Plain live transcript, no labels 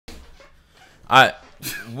Alright,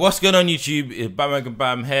 what's going on YouTube? It's Bandwagon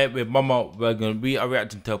Bam here with Mama. We are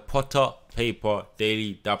reacting to Potter, Payper,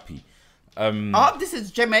 Daily, Duppy. This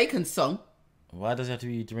is Jamaican song. Why does it have to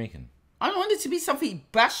be Jamaican? I want it to be something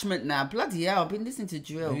bashment now. Bloody hell, I've been listening to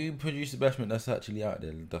drill. Who produced the bashment that's actually out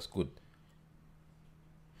there? That's good.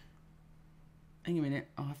 Hang a minute,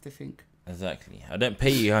 I'll have to think. Exactly. I don't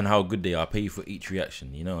pay you on how good they are. I pay you for each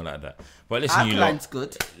reaction, you know, like that. But listen, you lot.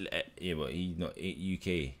 Good. Yeah, but he's not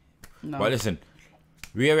UK. No. But listen,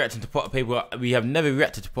 we are reacting to Potter Payper. We have never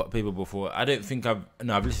reacted to Potter Payper before. I don't think I've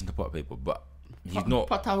listened to Potter Payper, but he's not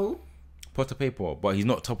Potter who? Potter Payper, but he's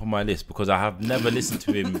not top of my list because I have never listened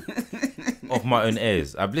to him off my own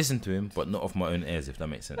ears. I've listened to him, but not off my own ears, if that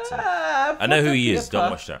makes sense. I know who he is. Don't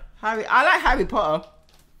watch that. I like Harry Potter.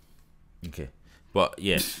 Okay, but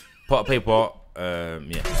yeah, Potter Payper.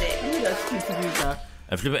 Yeah.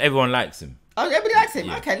 And flip it, everyone likes him. Oh, everybody likes him.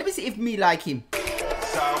 Yeah. Okay, let me see if me like him.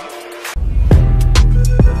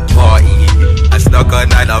 Party, I snuck a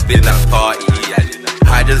night up in that party.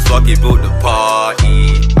 I just fucking booked the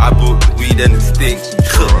party. I booked the weed and the stick.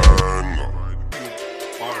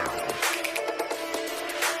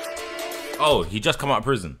 Oh, he just come out of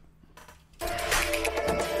prison.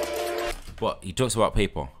 But he talks about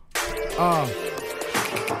Payper.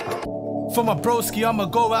 For my broski, I'ma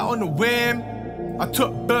go out on a whim. I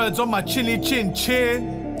took birds on my chinny chin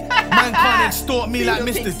chin. Man can't extort me like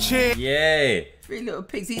Mr. Pigs. Chin. Yeah. Three little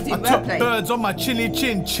pigs. He's I doing took wordplay. birds on my chinny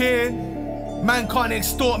chin chin. Man can't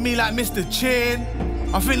extort me like Mr. Chin.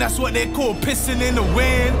 I think that's what they call pissing in the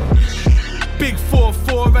wind. Big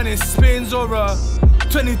 4-4 and it spins, or a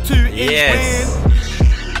 22-inch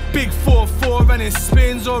wind. Big 4-4 and it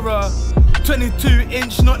spins, or a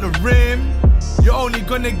 22-inch, not the rim. You're only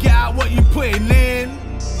gonna get out what you putting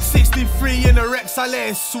in. 63 in the Rex, I let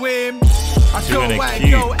it swim. I kill white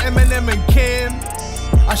girl, Eminem and Kim.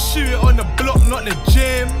 I shoot it on the block, not the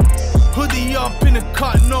gym. Hoodie up in the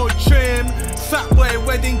cut, no trim. Fat boy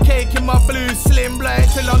wedding cake in my blue slim blind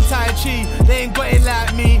till I'm Tai Chi. They ain't got it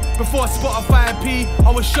like me. Before Spotify P,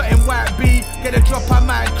 I was shot in white B. Get a drop, I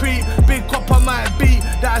might creep. Big cop, I might beat.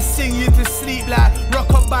 That I sing you to sleep like rock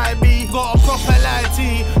up by me. Got a proper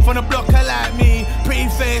lighty from the blocker like me. Pretty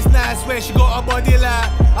face, nice way she got a body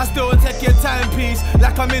like. I still take your timepiece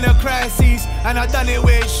like I'm in a crisis. And I done it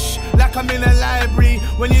with shh, like I'm in a library.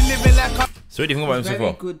 When you're living like I'm. So what do you think about him so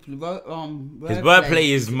far? Good. His wordplay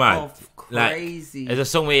is mad. Crazy. Like, there's a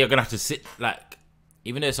song where you're gonna have to sit, like,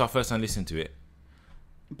 even though it's our first time listening to it,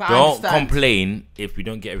 But don't complain if we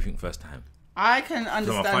don't get everything first time. I can I'm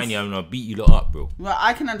understand. gonna find you, I'm gonna beat you lot up, bro. Well,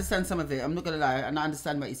 I can understand some of it. I'm not gonna lie, and I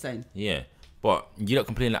understand what you're saying. Yeah. But you don't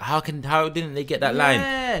complain like, how didn't they get that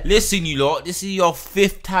Yeah. line? Listen, you lot, this is your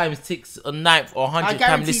 5th time, 6th or 9th or 100th time I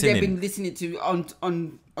guarantee listening. they've been listening to on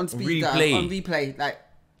speed Replay. on replay. Like,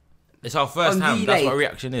 it's our first on time. relay. That's what a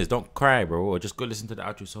reaction is. Don't cry, bro, or just go listen to the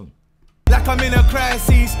outro song. Like I'm in a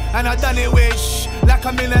crisis, and I done it with shh, like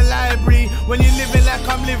I'm in a library. When you're living like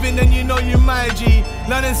I'm living, then you know you my G.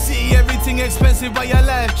 London City, everything expensive, but your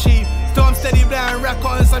life cheap. So I'm steady blind rack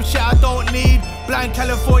on some shit I don't need. Blind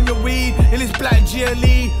California weed in this black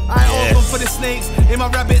GLE. I open for the snakes in my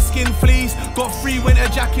rabbit skin fleece. Got 3 winter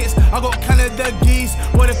jackets, I got Canada geese.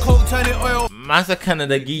 Where the coke turn it oil. Man's a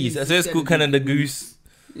Canada geese. So it's called Canada goose.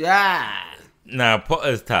 yeah. Nah,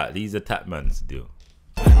 Potter's tat. These are tat man's deal.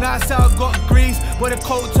 Now I say I got grease, where the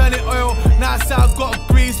coke turn it oil. Now I say I got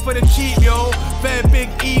grease for the cheap, yo. Very big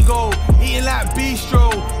ego, eating like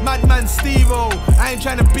bistro. Madman Steve-O, I ain't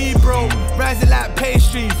tryna be bro. Rising like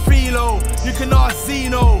pastry, Philo. You can ask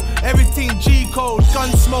Zeno, everything G-code.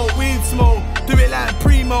 Gun smoke, weed smoke, do it like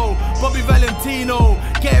Primo. Bobby Valentino,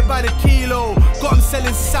 get it by the kilo. Got 'em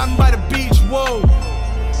selling sand by the beach, whoa.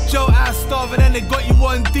 Joe ass starving and they got you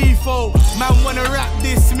on default. Man wanna rap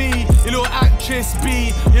this me, you little actress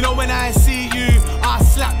B. You know when I see you, I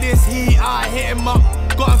slap this heat, I hit him up.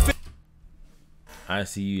 Got a I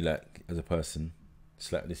see you like as a person.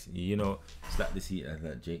 Slap this, you know, slap this heat as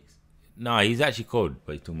like Jake's. Nah, he's actually cold,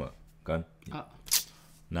 but he's talking about gun.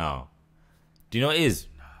 No. Do you know what it is?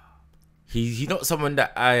 He's not someone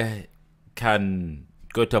that I can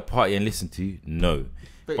go to a party and listen to. No.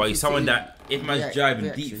 But he's someone that, if man's driving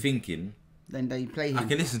deep thinking, then they play him. I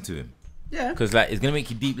can listen to him. Yeah. Because like, it's going to make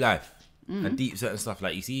you deep life. And deep certain stuff.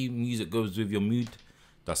 Like, you see music goes with your mood.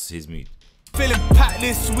 That's his mood. feeling packed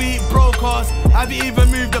this week, broadcast. Have you even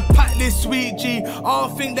moved the pack this week, G? I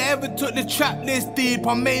don't think they ever took the trap this deep.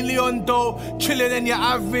 I'm mainly on dough, chiller than your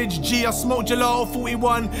average G. I smoke gelato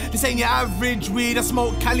 41. This ain't your average weed. I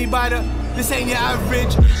smoke Cali by the. This ain't your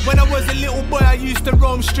average. When I was a little boy, I used to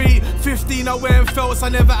roam street. 15, I wearing felts. I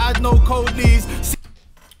never had no cold knees.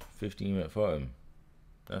 15 went for him.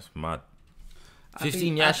 That's mad.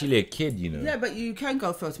 15, you're actually a kid, you know. Yeah, but you can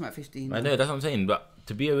go film at 15. I know, that's what I'm saying. But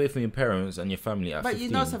to be away from your parents and your family at 15. But you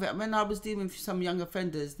know something, when I was dealing with some young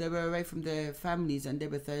offenders, they were away from their families and they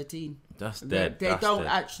were 13. That's dead. They don't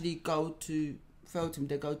actually go to Feltham,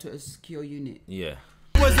 they go to a secure unit. Yeah.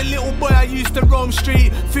 Was a little boy, I used to roam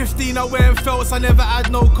street. 15, I wearing felts, I never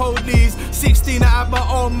had no cold knees. 16, I had my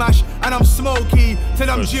own mash, and I'm smoky. Till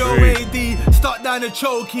I'm GOAD, stuck down the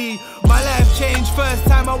chokey. My life changed first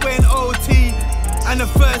time I went OT, and the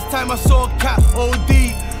first time I saw Cat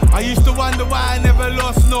OD. I used to wonder why I never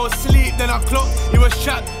lost no sleep. Then I clocked, he was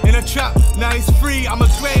trapped in a trap. Now he's free, I'm a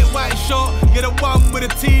great white shot. Get a one with the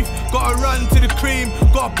teeth, gotta run to the cream.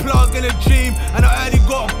 Got a plug in a dream, and I already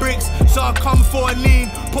got bricks, so I come for a lean.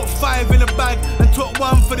 Put 5 in the bag, and took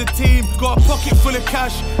 1 for the team. Got a pocket full of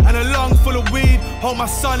cash, and a lung full of weed. Hold my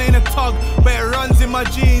son in a tug, but it runs in my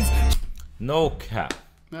jeans. No cap.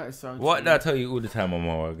 That is so What true. did I tell you all the time on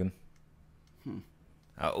my wagon?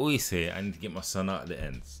 I always say I need to get my son out at the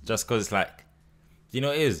ends, just because it's like, you know,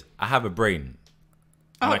 what it is. I have a brain,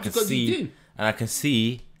 and I can because you see, do. and I can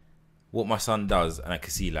see what my son does, and I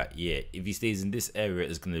can see like, yeah, if he stays in this area,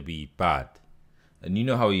 it's gonna be bad, and you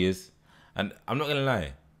know how he is, and I'm not gonna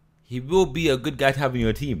lie, he will be a good guy to have in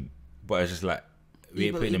your team, but it's just like we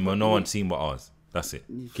ain't putting him on no one's team but ours. That's it.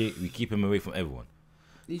 We keep him away from everyone.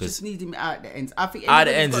 You just need him out at the ends. I think At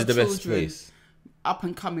the anybody's ends is got the best children place. Up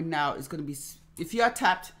and coming now is going to be, if you're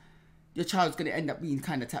tapped, your child's going to end up being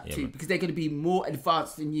kind of tapped too, man. because they're going to be more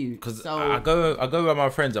advanced than you. Because So I go with my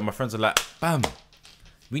friends, and my friends are like, bam,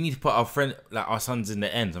 we need to put our sons in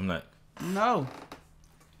the ends. I'm like, no,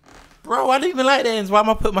 bro, I don't even like the ends. Why am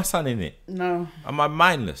I putting my son in it? no. Am I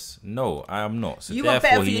mindless? No, I am not. So You want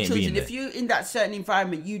therefore, better for he your ain't children. being If there. you're in that certain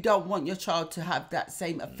environment, you don't want your child to have that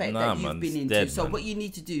same effect Nah, that you've man, been it's into. dead, So man. what you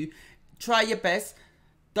need to do, try your best.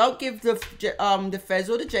 Don't give the Fez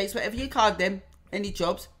or the Jakes, whatever you call them, any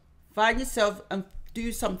jobs. Find yourself and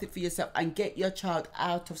do something for yourself and get your child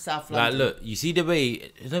out of South London. Like, look, you see the way,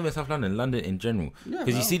 it's not even South London, London in general. Yeah,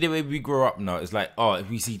 Because you well. see the way we grow up now, it's like, oh, if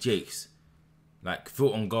we see Jakes, like, feel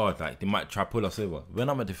on guard, like, they might try to pull us over. We're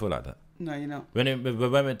not meant to feel like that. No, you're not. We're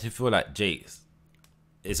meant to feel like Jakes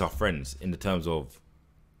is our friends in the terms of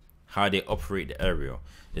how they operate the area.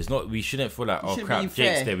 It's not, we shouldn't feel like, oh shouldn't crap, be Jake's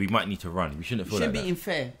unfair. there, we might need to run. We shouldn't feel Shouldn't like be that.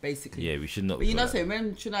 unfair, basically. Yeah, we should not. But you know, feel like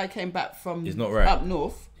when Shania came back from It's not right. up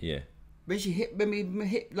north, that. Yeah. when we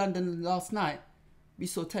hit London last night, we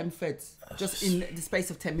saw 10 feds just in the space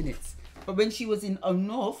of 10 minutes. But when she was in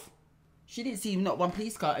north, she didn't see not one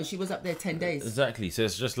police car, and she was up there 10 days. Exactly. So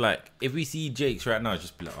it's just like, if we see Jakes right now,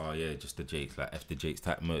 just be like, oh yeah, just the Jakes, like F the Jakes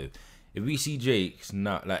type motive. If we see Jakes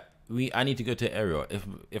now, like I need to go to the area.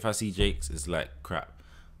 If I see Jakes, it's like, crap,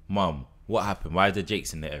 mum, what happened? Why is there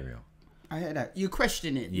Jakes in the area? I heard that. You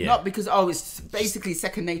question it. Yeah. Not because, it's basically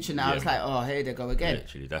second nature now. Yeah, It's like, here they go again.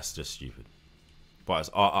 Literally, that's just stupid. But it's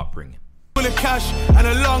our upbringing. Full of cash and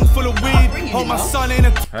a lung full of weed. Upbringing, Hold my you know? son in a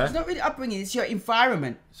It's not really upbringing, it's your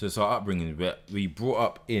environment. So it's our upbringing. But we brought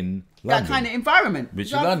up in That London. kind of environment. Which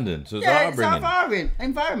It's is our- London, so it's yeah, our upbringing.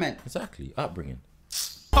 environment. Exactly, upbringing.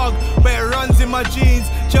 tug, but it runs in my jeans.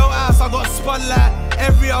 Joe ass, I got spun like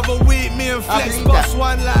every other week. Me and Flex believe bust that.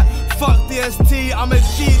 one like fuck the ST. I'm a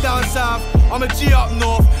G down south, I'm a G up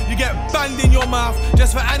north. You get banged in your mouth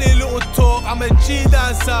just for any little talk. I'm a G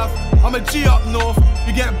down south, I'm a G up north.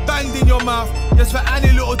 You get banged in your mouth just for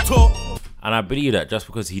any little talk. And I believe that just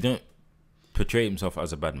because he don't portray himself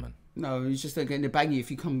as a bad man. No, he's just going to bang you if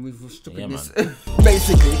you come with stupidness. man.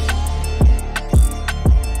 Basically.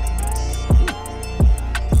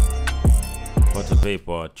 What a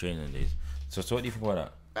paper training days. So what do you think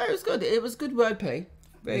about that? It was good. It was good wordplay.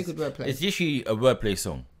 Very good wordplay. It's usually a wordplay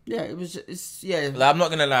song. Yeah, it was. Yeah. Like, I'm not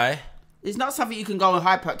gonna lie. It's not something you can go and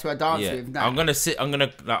hype up to a dance Yeah, with. No. I'm gonna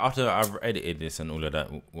like after I've edited this and all of that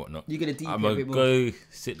whatnot. You're gonna deep I'm it a gonna bit more. go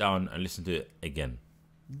sit down and listen to it again.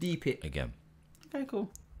 Deep it. Okay, cool.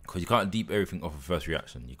 Because you can't deep everything off of first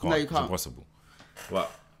reaction. You can't. No, you It's can't. impossible. But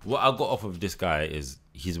what I got off of this guy is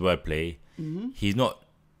his wordplay. He's not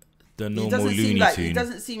the He normal doesn't seem Looney like Tune.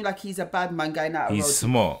 doesn't seem like he's a bad man going out. He's road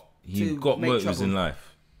smart. He to got make motives trouble. in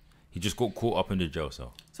life. He just got caught up in the jail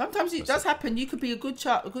cell. Sometimes it does happen. You could be a good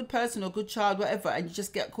child, a good person, or good child, whatever, and you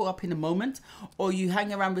just get caught up in a moment, or you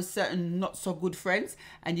hang around with certain not so good friends,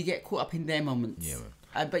 and you get caught up in their moments. Yeah,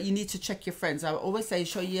 man. But you need to check your friends. I always say,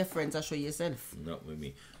 show your friends, I'll show you yourself. Not with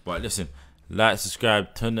me. But listen, like,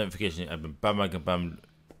 subscribe, turn notification. I've been Bandwagon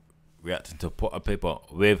reacting to Pot of Paper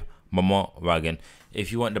with Mama Wagon. If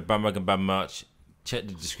you want the Bandwagon Bam merch, check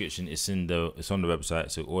the description. It's on the website.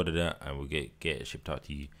 So order that, and we'll get it shipped out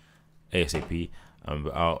to you ASAP. And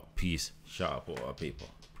we're out. Peace. Shout out Pot of Paper.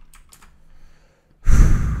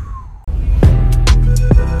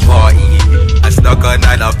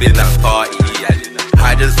 up in that party.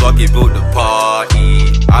 I just fucking built the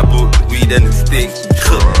party. I brought the weed and the stick.